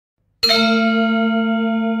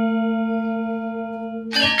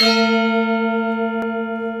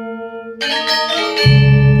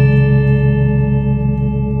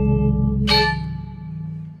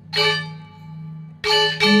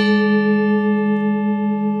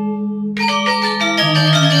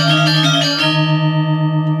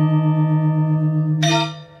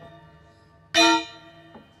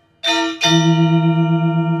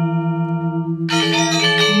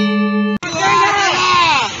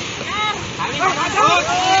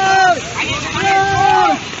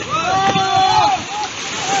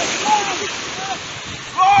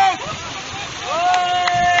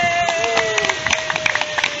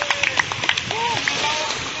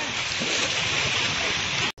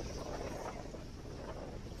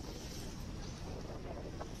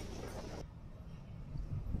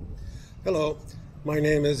Hello, my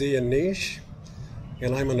name is Ian Nish,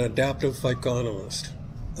 and I'm an adaptive phyconomist,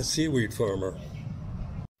 a seaweed farmer.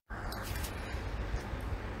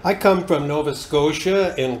 I come from Nova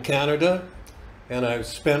Scotia in Canada, and I've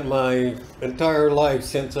spent my entire life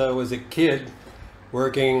since I was a kid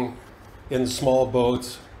working in small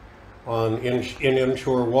boats in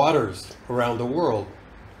inshore waters around the world.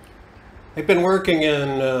 I've been working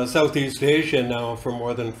in Southeast Asia now for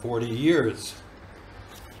more than 40 years.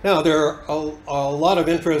 Now, there are a lot of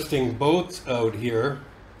interesting boats out here,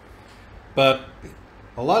 but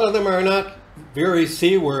a lot of them are not very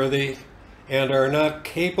seaworthy and are not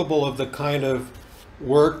capable of the kind of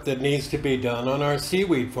work that needs to be done on our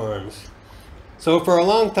seaweed farms. So for a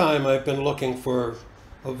long time, I've been looking for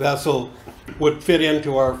a vessel that would fit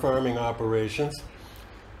into our farming operations,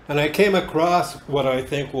 and I came across what I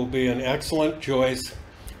think will be an excellent choice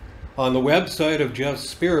on the website of Jeff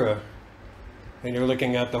Spira. And you're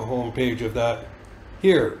looking at the home page of that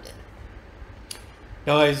here.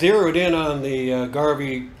 Now I zeroed in on the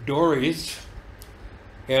garvey dories,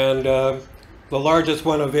 and the largest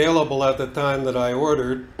one available at the time that I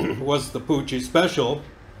ordered was the Puchie-Special.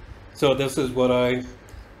 So this is what I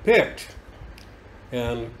picked,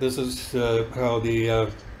 and this is how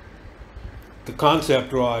the concept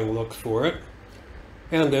drawing looks for it,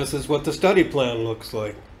 and this is what the study plan looks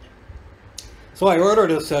like. So I ordered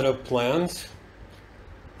a set of plans.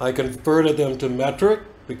 I converted them to metric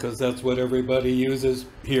because that's what everybody uses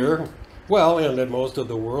here, well, and in most of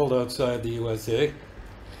the world outside the USA.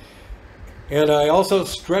 And I also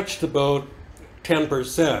stretched the boat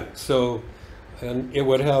 10%, and it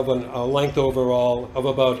would have a length overall of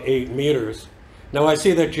about 8 meters. Now I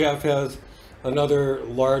see that Jeff has another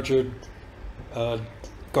larger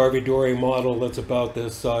garvey dory model that's about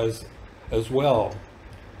this size as well.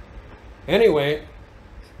 Anyway,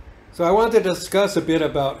 so I want to discuss a bit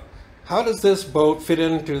about how does this boat fit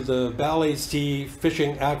into the Bali Sea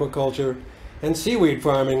fishing, aquaculture, and seaweed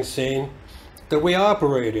farming scene that we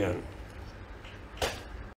operate in.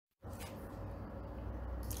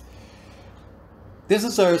 This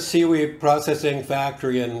is our seaweed processing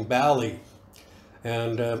factory in Bali,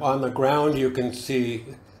 and on the ground you can see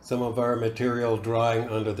some of our material drying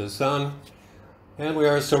under the sun, and we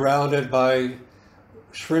are surrounded by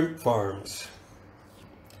shrimp farms.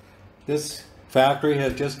 This factory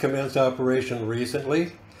has just commenced operation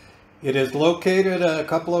recently. It is located a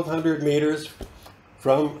couple of hundred meters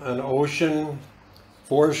from an ocean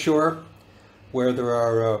foreshore where there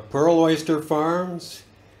are pearl oyster farms,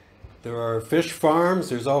 there are fish farms,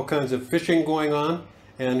 there's all kinds of fishing going on,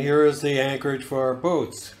 and here is the anchorage for our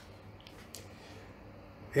boats.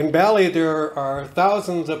 In Bali there are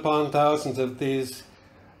thousands upon thousands of these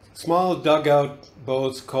small dugout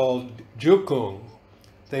boats called jukung.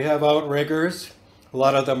 They have outriggers. A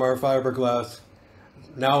lot of them are fiberglass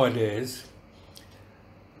nowadays.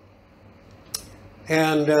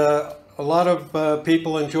 And a lot of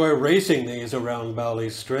people enjoy racing these around Bali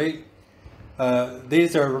Strait.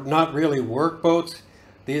 These are not really work boats.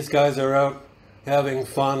 These guys are out having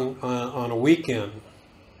fun on a weekend.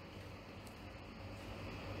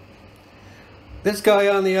 This guy,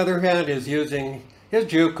 on the other hand, is using his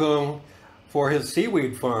jukung for his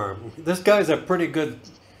seaweed farm. This guy's a pretty good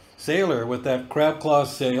sailor with that crab claw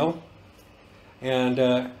sail, and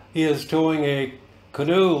he is towing a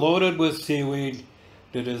canoe loaded with seaweed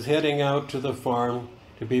that is heading out to the farm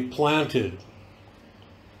to be planted.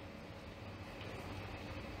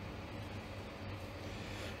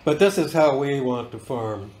 But this is how we want to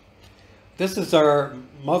farm. This is our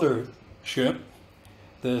mother ship,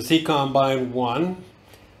 the SeaCombine 1,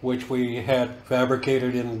 which we had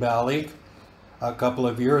fabricated in Bali a couple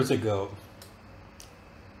of years ago.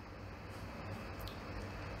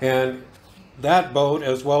 And that boat,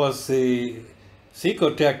 as well as the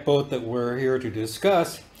SeaCotek boat that we're here to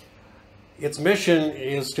discuss, Its mission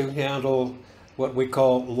is to handle what we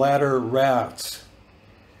call ladder rafts,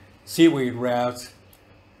 seaweed rafts,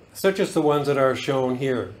 such as the ones that are shown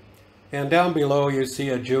here. And down below you see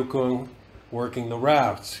a jukung working the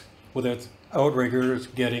rafts with its outriggers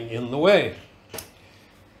getting in the way.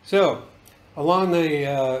 So, along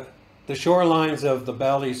the shorelines of the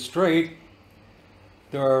Bali Strait,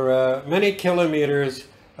 there are many kilometers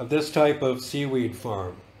of this type of seaweed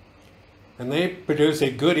farm. And they produce a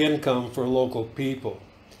good income for local people.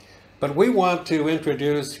 But we want to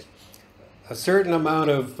introduce a certain amount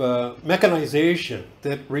of mechanization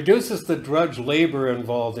that reduces the drudge labor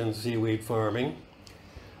involved in seaweed farming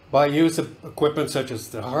by use of equipment such as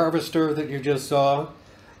the harvester that you just saw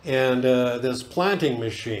and this planting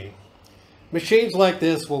machine. Machines like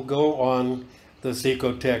this will go on the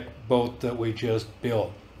SeaCotek boat that we just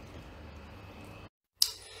built.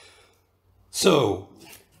 So,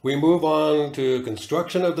 we move on to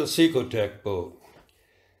construction of the SeaCotek boat.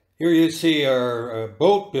 Here you see our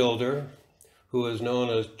boat builder, who is known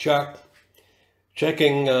as Chuck,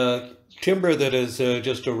 checking timber that has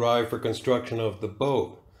just arrived for construction of the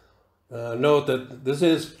boat. Note that this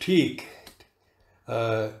is teak.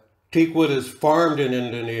 Teak wood is farmed in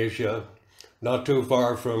Indonesia, not too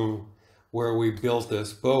far from where we built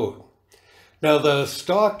this boat. Now the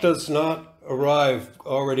stock does not arrive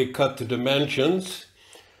already cut to dimensions,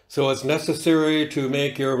 so it's necessary to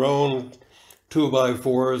make your own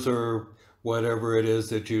 2x4s or whatever it is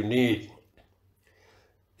that you need.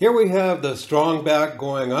 Here we have the strong back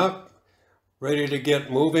going up, ready to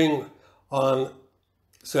get moving on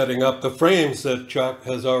setting up the frames that Chuck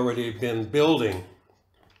has already been building.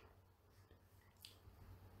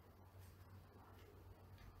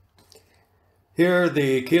 Here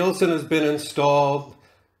the keelson has been installed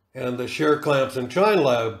and the shear clamps and chine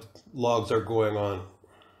logs are going on.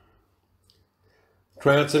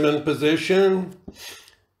 Transom in position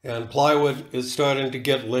and plywood is starting to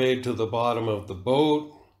get laid to the bottom of the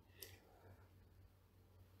boat,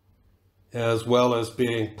 as well as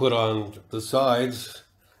being put on the sides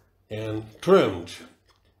and trimmed.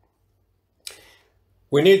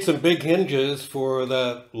 We need some big hinges for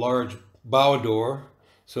that large bow door,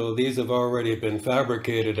 so these have already been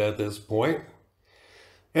fabricated at this point.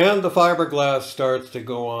 And the fiberglass starts to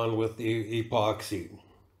go on with the epoxy.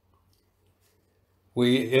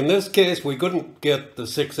 In this case, we couldn't get the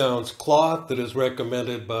 6-ounce cloth that is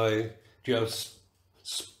recommended by Jeff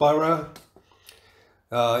Spira.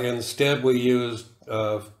 Instead, we used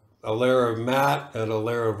a layer of mat and a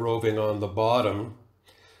layer of roving on the bottom.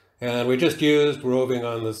 And we just used roving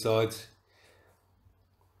on the sides.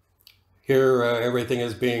 Here, everything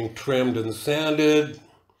is being trimmed and sanded.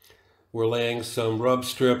 We're laying some rub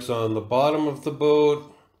strips on the bottom of the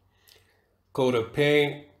boat, coat of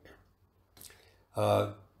paint,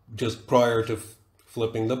 just prior to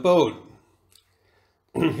flipping the boat.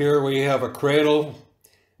 Here we have a cradle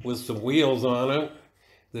with some wheels on it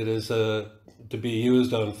that is to be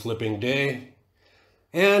used on flipping day.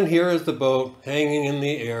 And here is the boat hanging in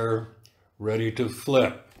the air, ready to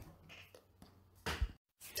flip.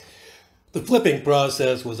 The flipping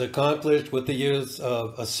process was accomplished with the use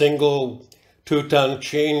of a single 2-ton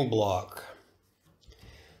chain block.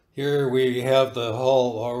 Here we have the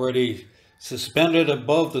hull already suspended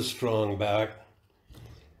above the strong back,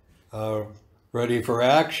 ready for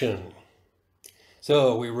action.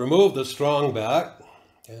 So we remove the strong back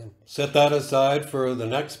and set that aside for the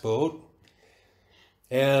next boat,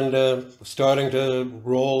 and starting to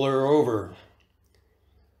roll her over.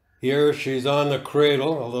 Here she's on the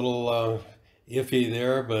cradle, a little iffy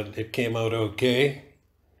there, but it came out okay.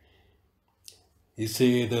 You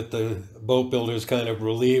see that the boat builder's kind of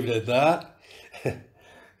relieved at that.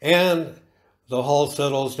 And the hull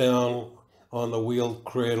settles down on the wheeled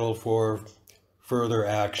cradle for further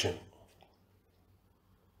action.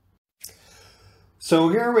 So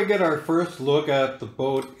here we get our first look at the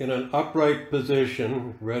boat in an upright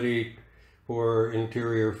position, ready for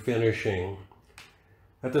interior finishing.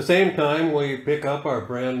 At the same time, we pick up our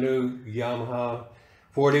brand new Yamaha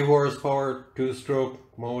 40 horsepower 2-stroke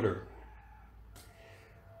motor.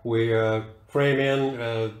 We frame in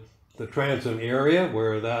the transom area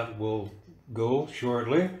where that will go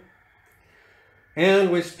shortly.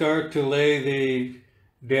 And we start to lay the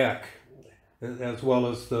deck as well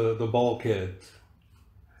as the bulkheads.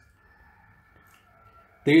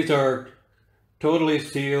 These are totally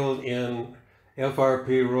sealed in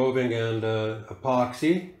FRP roving and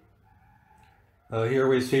epoxy. Here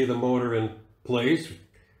we see the motor in place,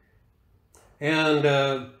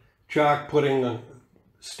 and Chuck putting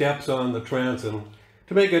steps on the transom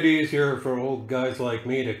to make it easier for old guys like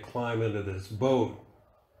me to climb into this boat.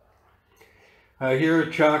 Here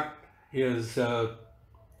Chuck is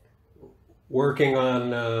working on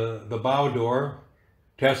the bow door,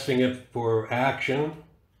 testing it for action.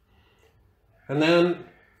 And then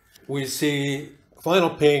we see final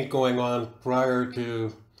paint going on prior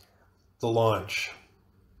to the launch.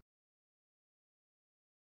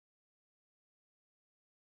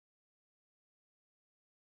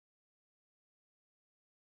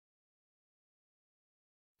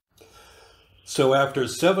 So after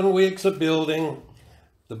 7 weeks of building,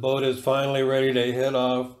 the boat is finally ready to head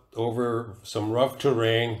off over some rough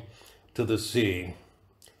terrain to the sea.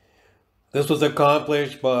 This was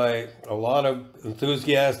accomplished by a lot of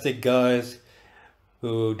enthusiastic guys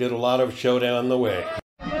who did a lot of showdown on the way.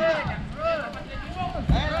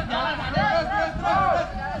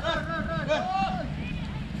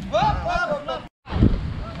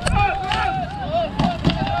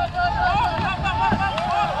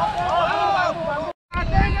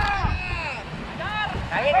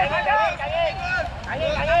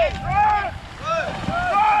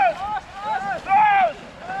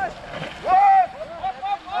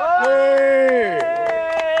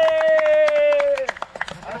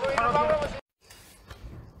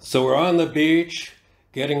 So we're on the beach,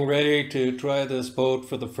 getting ready to try this boat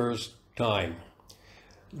for the first time.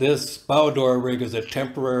 This bow door rig is a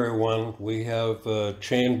temporary one. We have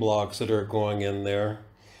chain blocks that are going in there.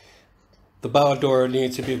 The bow door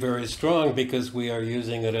needs to be very strong because we are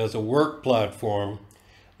using it as a work platform,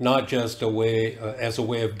 not just as a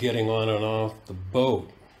way of getting on and off the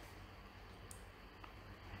boat.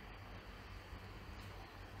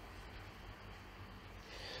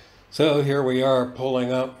 So here we are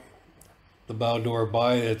pulling up the bow door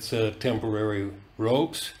by its temporary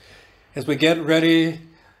ropes as we get ready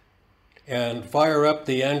and fire up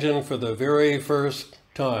the engine for the very first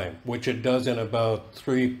time, which it does in about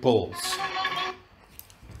 3 pulls.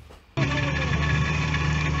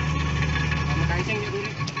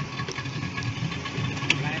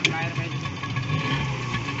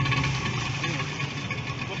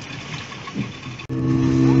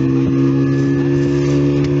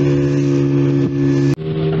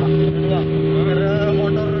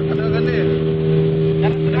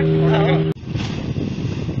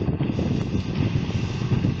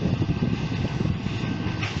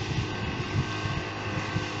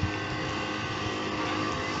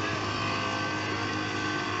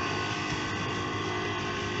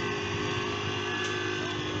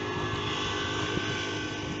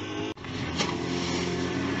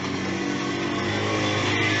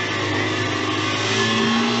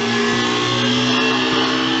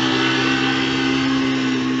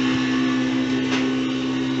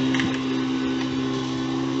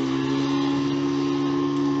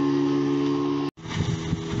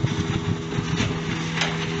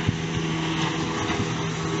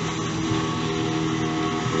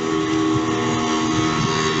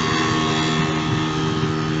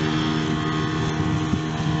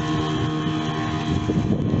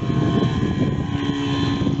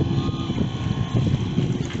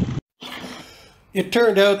 It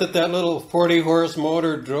turned out that little 40-horse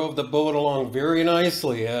motor drove the boat along very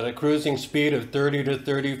nicely at a cruising speed of 30 to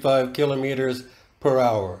 35 kilometers per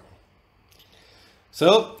hour.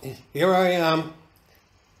 So here I am,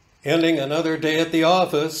 ending another day at the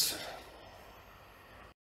office.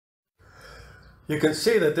 You can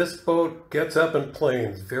see that this boat gets up in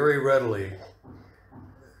planes very readily.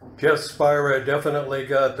 Jeff Spira definitely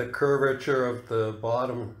got the curvature of the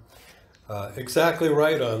bottom exactly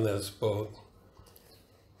right on this boat.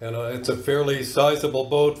 And it's a fairly sizable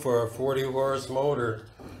boat for a 40-horse motor,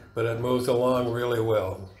 but it moves along really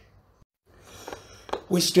well.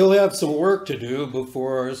 We still have some work to do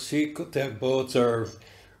before our SeaCotek boats are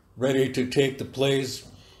ready to take the place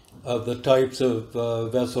of the types of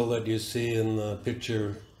vessel that you see in the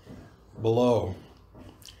picture below.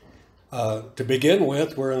 To begin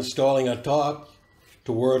with, we're installing a top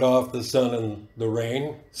to ward off the sun and the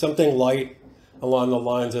rain, something light along the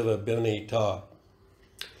lines of a bimini top.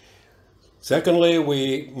 Secondly,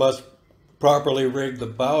 we must properly rig the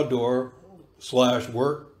bow door /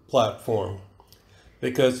 work platform,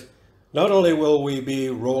 because not only will we be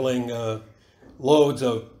rolling loads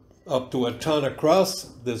of up to a ton across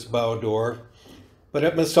this bow door, but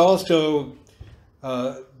it must also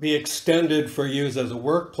be extended for use as a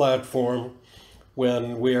work platform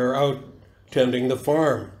when we are out tending the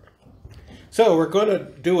farm. So we're going to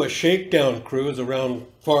do a shakedown cruise around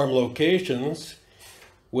farm locations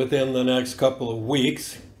within the next couple of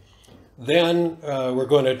weeks. Then we're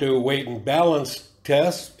going to do a weight and balance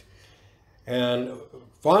test. And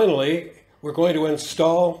finally, we're going to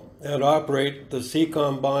install and operate the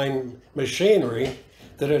SeaCombine machinery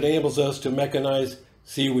that enables us to mechanize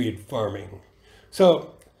seaweed farming.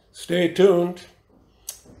 So stay tuned.